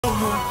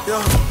Yeah,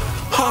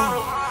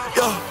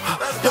 yeah.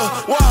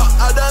 Walk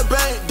out that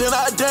bank, then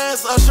I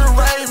dance, usher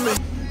raise me.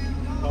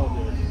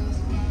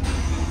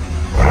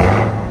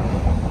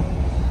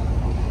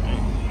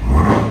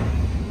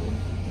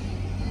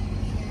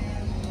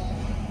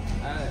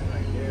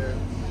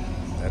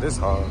 That is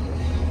hard.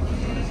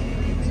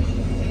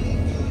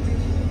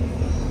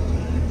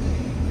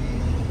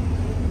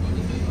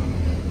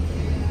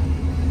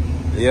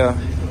 Yeah.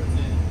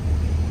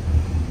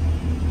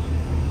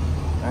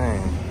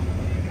 Dang.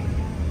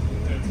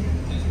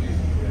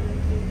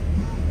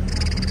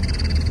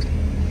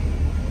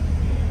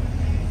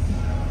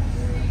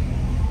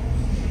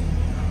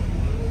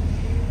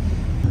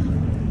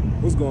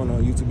 What's going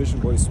on, YouTube? It's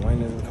your boy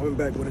Swain, coming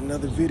back with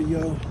another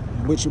video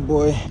with your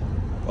boy,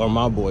 or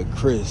my boy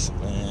Chris,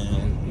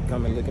 man. We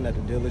coming looking at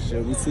the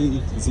dealership. We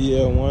see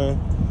ZL1,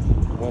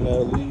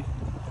 1LE.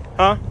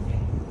 Huh?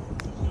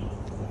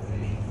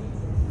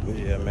 But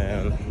yeah,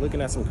 man.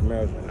 Looking at some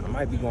Camaros right now. I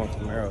might be going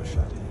Camaro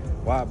shopping.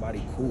 Wide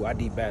body, cool. I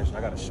D-bashed.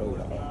 I got to show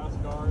y'all.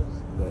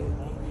 But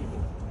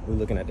we're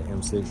looking at the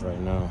M6 right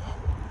now.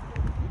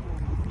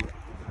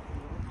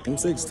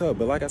 M6 tough,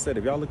 but like I said,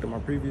 if y'all looked at my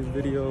previous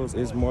videos,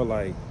 it's more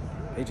like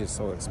they just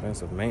so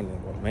expensive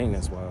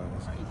maintenance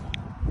wise.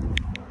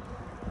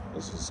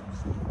 This is.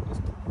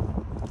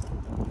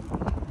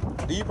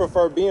 Do you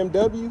prefer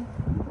BMW?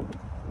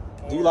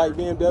 Do you like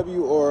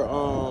BMW or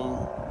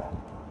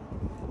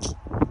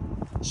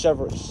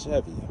Chevy?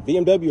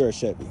 BMW or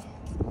Chevy?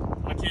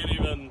 I can't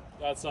even.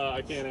 That's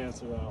I can't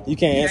answer that one. You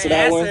can't answer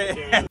that one.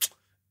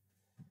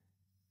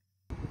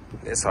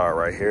 It's hard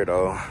right here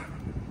though.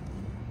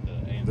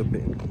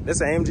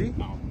 That's an AMG.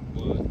 Oh,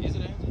 well, is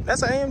it AMG?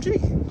 That's an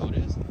AMG. Oh, it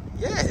is.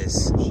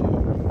 Yes. Shit.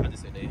 I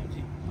just said the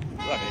AMG.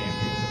 Like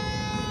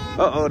AMG.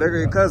 Uh-oh, there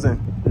your cousin.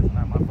 That's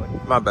not my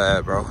fault. My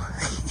bad, bro.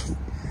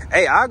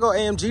 Hey, I'll go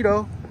AMG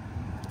though.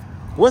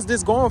 What's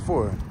this going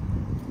for?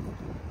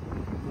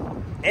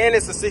 And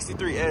it's a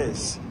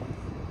 63S.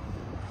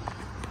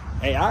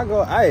 Hey, I'll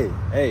go,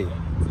 hey.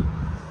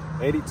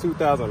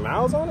 82,000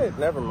 miles on it?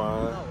 Never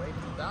mind. No,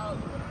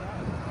 82,000.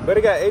 But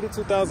it got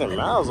 82,000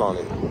 miles on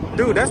it.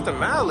 Dude, that's the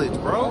mileage,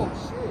 bro.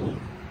 Oh,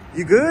 shit.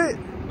 You good?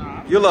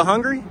 Nah, You a little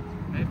hungry?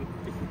 maybe.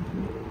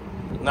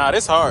 Nah,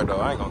 this hard though.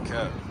 I ain't gonna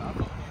cap.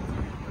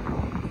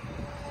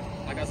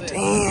 Like I said,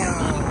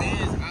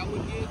 Damn. I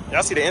would get.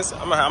 Y'all see the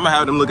inside? I'm gonna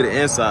have them look at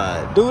the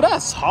inside. Dude,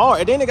 that's hard.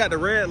 And then they got the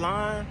red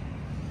line.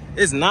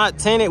 It's not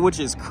tinted, which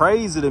is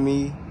crazy to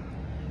me.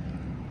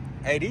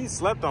 Hey, these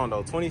slept on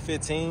though.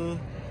 2015,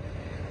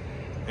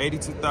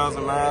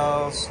 82,000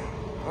 miles.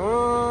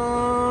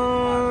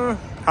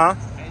 Huh?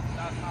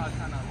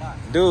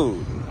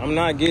 Dude, I'm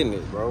not getting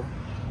it, bro.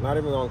 Not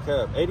even gonna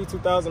cap.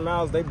 82,000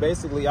 miles, they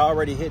basically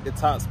already hit the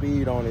top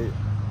speed on it.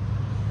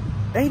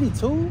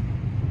 82?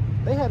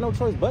 They had no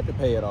choice but to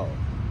pay it off.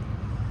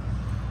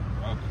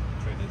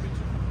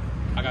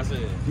 Like I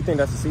said, You think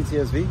that's a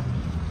CTSV?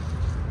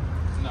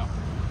 no.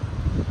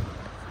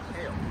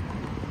 Hell.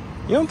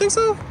 You don't think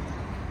so?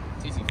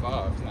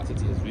 TC5, it's not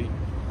TTSV.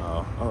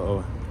 Oh,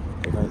 uh-oh.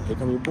 Here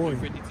come your boy.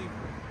 52.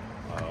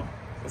 Oh,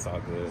 it's all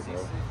good,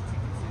 bro.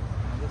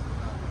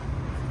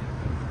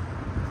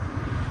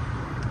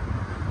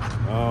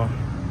 Oh.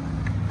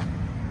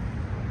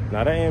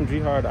 Now that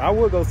AMG hard. I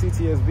would go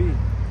CTSV.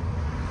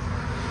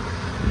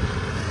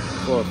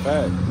 For a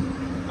fact.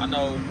 I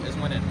know it's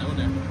one at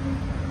Noonan.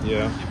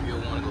 Yeah. If you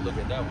want to go look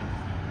at that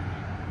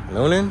one.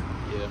 Noonan?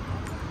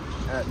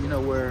 Yeah. You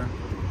know where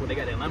they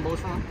got their Lambos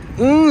from?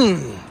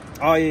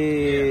 Oh, yeah,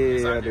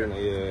 it's I out do there. know.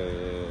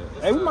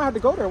 Yeah. Hey, we might have to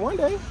go there one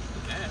day. You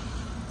can.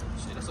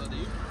 Shit, that's up to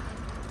you.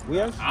 We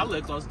actually. I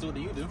live closer to it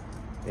than you do.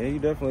 Yeah, you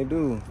definitely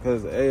do.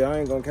 Because, hey, I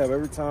ain't gonna cap.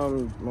 Every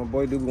time my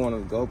boy do want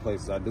to go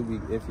places, I do be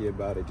iffy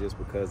about it just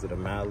because of the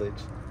mileage.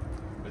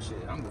 But shit,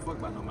 I don't give a fuck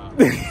about no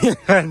mileage.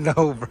 I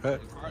know, bro. The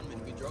car meant to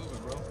be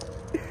drove, bro.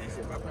 And shit,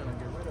 if I plan on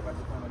getting rid of it, I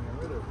just plan on getting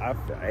rid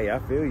of it. Hey, I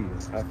feel you.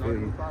 I feel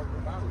you. Car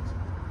with mileage.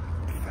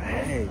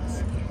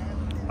 Thanks.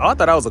 Oh, I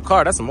thought that was a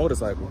car. That's a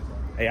motorcycle.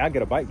 Hey, I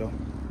get a bike though.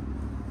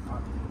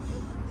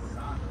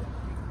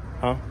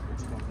 Huh? What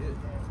you gonna get?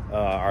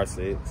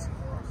 R6.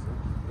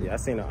 Yeah,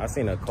 I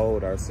seen a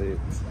cold R6.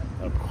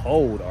 A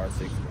cold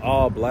R6.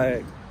 All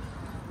black.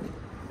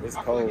 It's I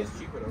feel cold. like it's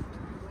cheaper though.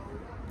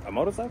 A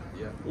motorcycle?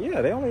 Yeah.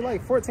 Yeah, they only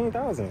like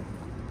 14,000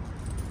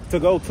 to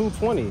go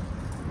 220.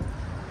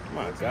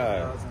 My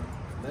God.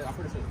 I'm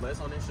pretty sure it's less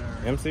on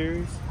insurance. M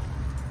series?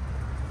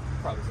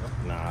 Probably so.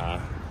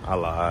 Nah, I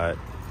lied.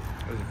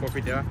 Was it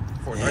 450?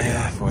 430?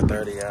 Yeah,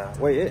 430. Yeah.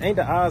 Wait, ain't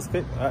the odds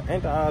quick?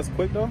 Ain't the odds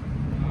quick though?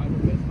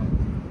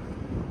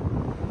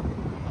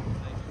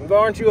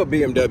 Aren't you a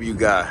BMW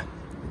guy?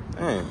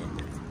 Dang.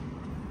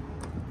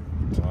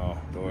 Oh,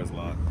 door's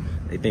locked.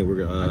 They think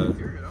we're gonna.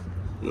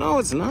 No,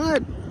 it's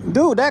not.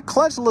 Dude, that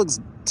clutch looks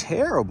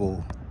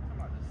terrible.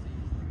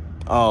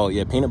 Oh,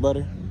 yeah, peanut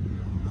butter?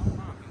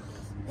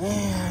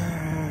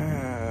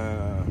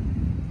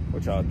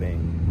 What y'all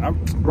think?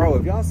 Bro,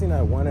 if y'all seen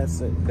that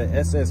the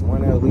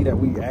SS1LE that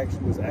we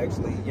was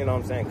actually, you know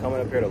what I'm saying,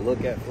 coming up here to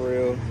look at for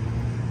real.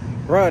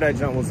 Bro, that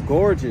jump was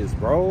gorgeous,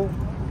 bro.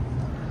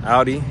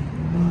 Audi.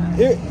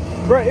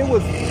 Bro, it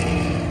was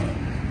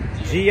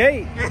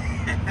G8.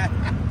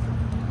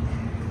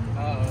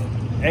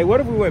 Hey, what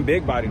if we went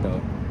big body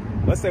though?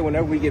 Let's say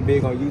whenever we get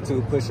big on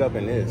YouTube, push up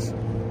in this.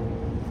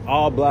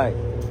 All black.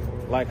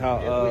 Like how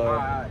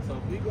alright, so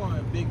if we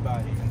going big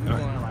body, we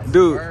going like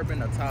dude,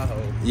 Suburban or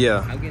Tahoe.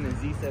 Yeah. I'm getting a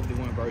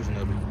Z71 version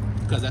of it.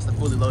 Because that's the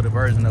fully loaded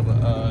version of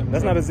a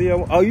that's not a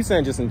Z01. Oh, you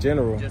saying just in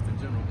general? Just in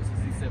general, it's a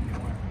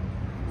Z71.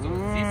 So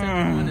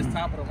Z71 is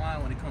top of the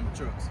line when it comes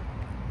to trucks.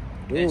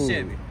 And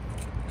Chevy.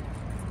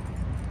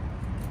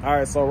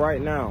 Alright, so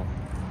right now,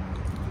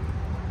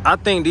 I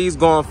think these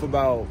going for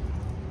about,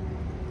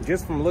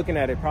 just from looking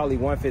at it, probably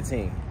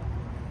 115.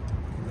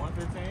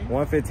 115?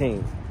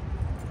 115.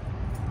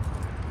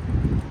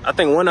 I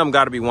think one of them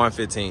got to be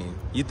 115.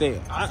 You think?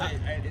 If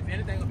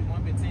anything gonna be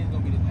 115, it's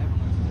gonna be the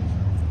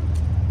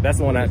Everlast. That's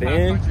the one at the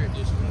end.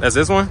 That's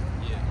this one.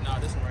 Yeah, no,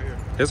 this one right here.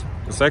 This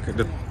the second.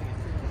 3, 1,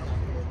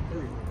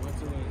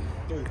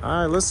 2, and 3.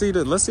 All right, let's see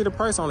the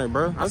price on it,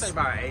 bro. I say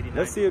about 80.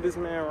 Let's see if this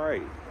man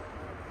right.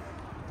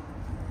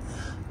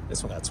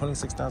 This one got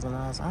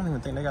 $26,000. I don't even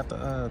think they got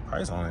the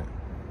price on it.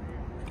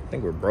 I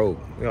think we're broke.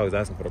 We always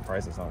asking for the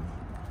price or something.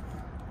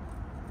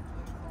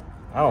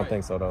 I don't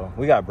think so though.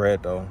 We got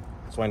bread though.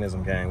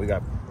 Swainism gang. We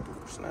got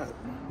snap.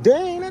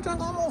 Dang, that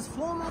junk almost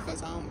flew in my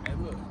face out. Hey,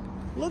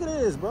 Look at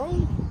this, bro.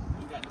 You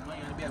got the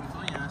money on the back of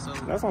the so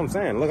That's what I'm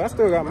saying. Look, I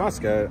still got my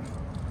scat.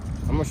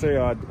 I'm gonna show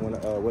y'all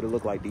what it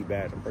looked like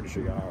D-badge. I'm pretty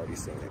sure y'all already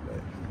seen it, but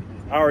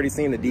I already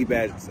seen the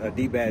D-badge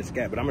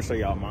scat, but I'm gonna show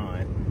y'all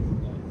mine.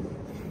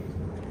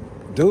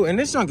 Dude, and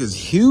this junk is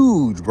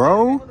huge,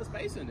 bro. There's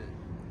space in it.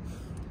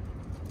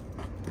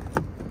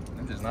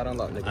 I'm just not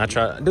unlocked, nigga. I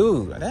tried,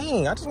 dude.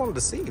 Dang, I just wanted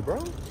to see, bro.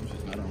 I'm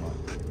just not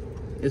unlocked.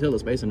 There's hella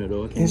space in it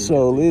though. It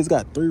so it's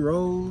got 3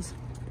 rows.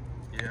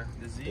 Yeah,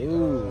 the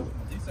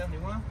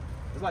Z71.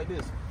 It's like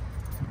this.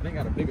 They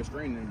got a bigger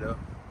screen in it though.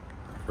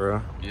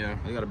 Bro. Yeah,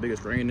 they got a bigger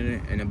screen in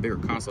it and a bigger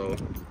console.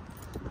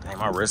 Dang,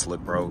 my wrist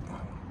look broke.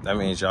 That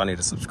means y'all need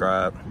to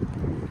subscribe.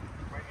 Breaking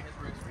his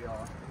wrist for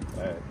y'all.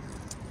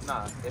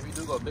 Nah, if you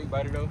do go big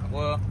body though,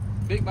 well,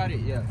 big body,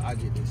 yeah, I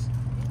get this.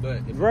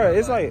 But bro,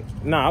 it's like,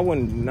 nah, I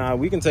wouldn't. Nah,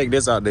 we can take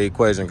this out the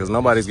equation because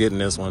nobody's getting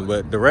this one.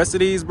 But the rest of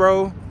these,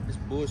 bro. This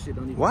bullshit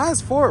don't even. Why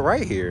is Ford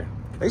right here?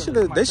 They should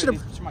have. They should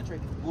have. Somebody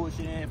trade this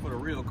bullshit in for the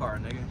real car,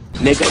 nigga.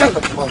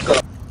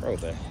 Bro,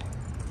 that.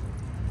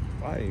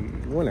 Why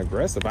you went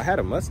aggressive? I had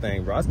a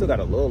Mustang, bro. I still got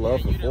a little love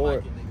for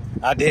Ford. Like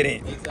it, I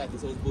didn't. Exactly,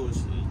 so it's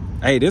bullshit.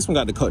 Hey, this one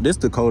got this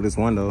the coldest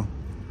one though.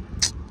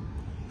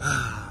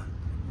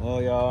 Oh,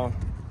 y'all.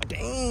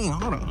 Dang,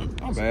 hold on.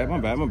 My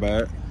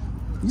bad.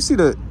 You see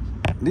the?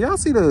 Do y'all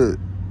see the?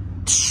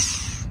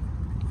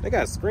 They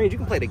got screens. You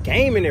can play the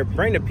game in there.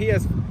 Bring the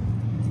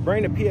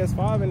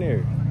PS5 in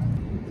there.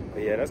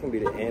 But yeah, that's gonna be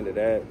the end of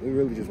that. We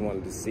really just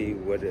wanted to see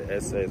what the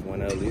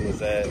SS1LE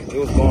was at. It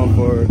was going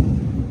for.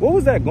 What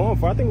was that going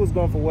for? I think it was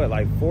going for what,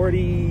 like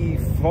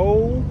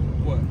 44?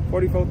 What?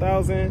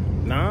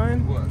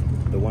 44,009? What?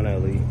 The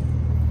 1LE.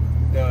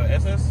 The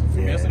SS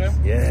from yesterday?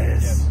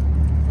 Yes.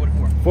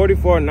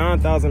 44,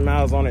 9,000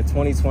 miles on it,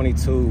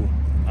 2022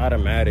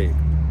 automatic.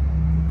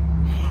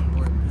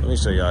 Let me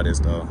show y'all this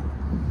though.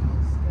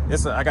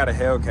 I got a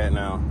Hellcat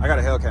now. I got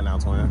a Hellcat now,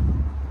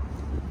 twin.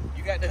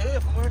 You got the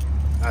hood for it?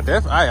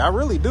 I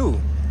really do.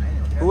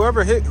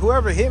 Whoever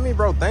hit me,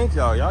 bro, thank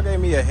y'all. Y'all gave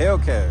me a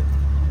Hellcat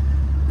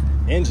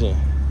engine.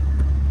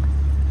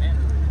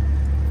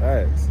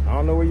 Facts. I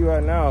don't know where you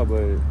at now,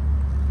 but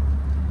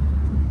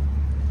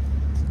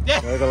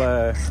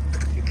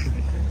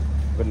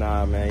but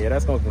nah, man. Yeah,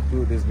 that's gonna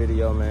conclude this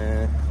video,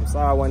 man. I'm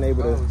sorry I wasn't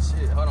able to. Oh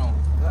shit! Hold on.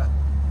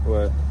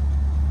 What?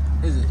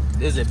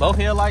 Is it both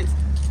headlights?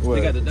 What?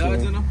 They got the Dodge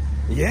in them?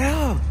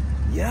 Yeah.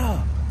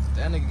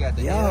 That nigga got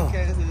the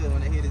Hellcat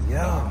when they hit his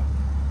car.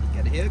 He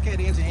got the Hellcat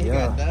engine and he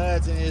got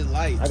Dodge in his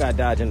lights. I got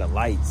Dodge in the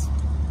lights.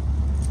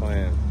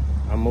 Man,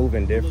 I'm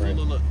moving different.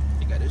 Look.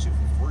 He got this shit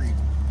for free.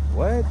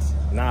 What?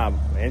 Nah,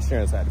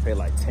 insurance had to pay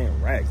like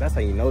 10 racks. That's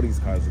how you know these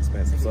cars are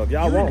expensive. So if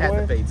y'all want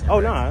one, to pay 10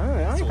 oh racks.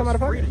 nah, I ain't So come out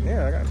of pocket. free.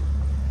 Yeah, I got it.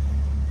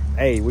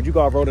 Hey, would you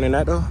go off-roading in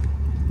that though?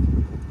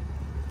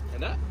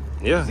 And that?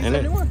 Yeah, and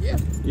it.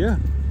 Yeah,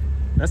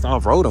 that's the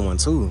off-roading one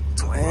too.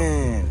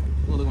 Twin.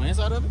 You wanna look on the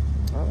inside of it?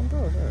 I don't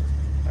know. Yeah.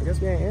 I guess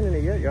we ain't ending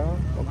it yet, y'all.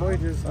 My boy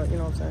just, you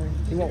know what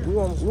I'm saying? We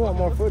want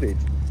more footage.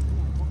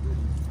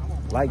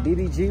 Like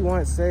DDG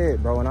once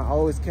said, bro, and I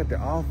always kept it,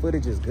 all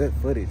footage is good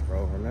footage,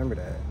 bro. Remember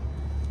that.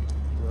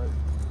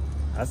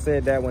 I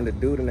said that when the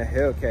dude in the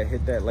Hellcat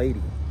hit that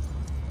lady.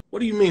 What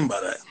do you mean by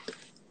that?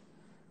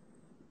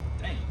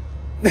 Dang.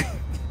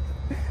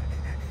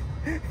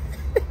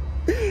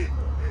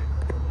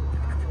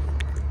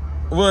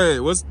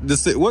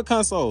 What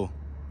console?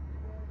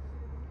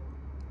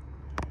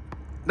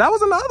 That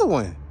was another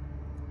one.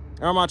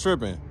 Or am I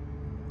tripping?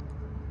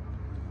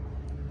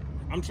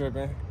 I'm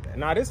tripping.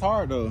 Nah, this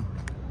hard though.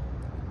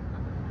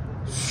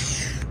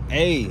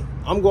 Hey,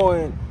 I'm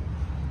going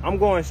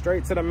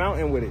straight to the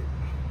mountain with it.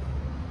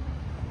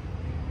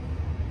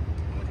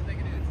 What do you think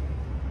it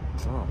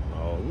is? I don't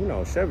know. You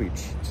know, Chevy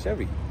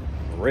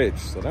rich,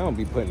 so they don't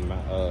be putting my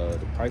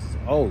the prices.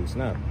 Oh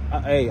snap!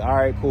 Hey, all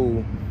right,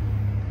 cool.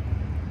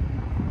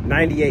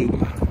 98.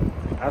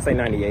 I'll say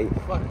 98.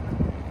 Fuck.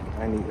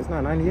 90. It's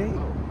not 98.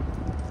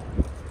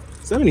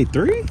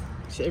 73.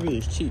 Chevy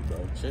is cheap,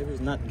 bro. Chevy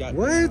is not got.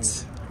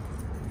 What?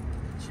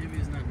 Chevy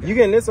is not. You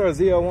getting this or a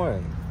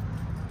Z01?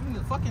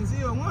 The fucking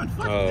Z01.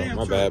 Fuck Oh, damn my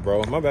truck. bad,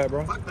 bro. My bad,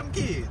 bro. Fuck them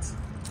kids.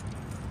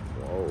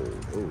 Whoa,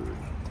 dude.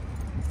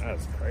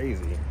 That's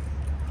crazy.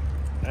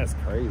 That's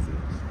crazy.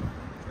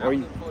 Or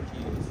you,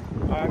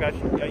 oh, I got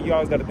you. Yeah, you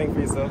always got to think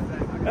for yourself.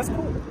 That's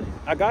cool.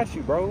 I got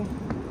you, bro.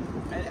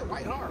 Man, that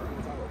white hard.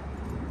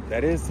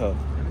 That is tough.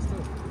 That is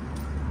tough.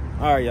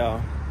 All right, y'all.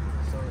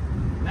 So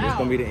This now, is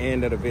gonna be the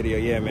end of the video.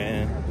 Yeah,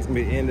 man. It's gonna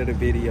be the end of the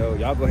video.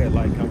 Y'all go ahead,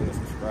 like, comment, and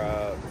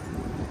subscribe.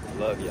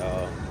 Love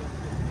y'all.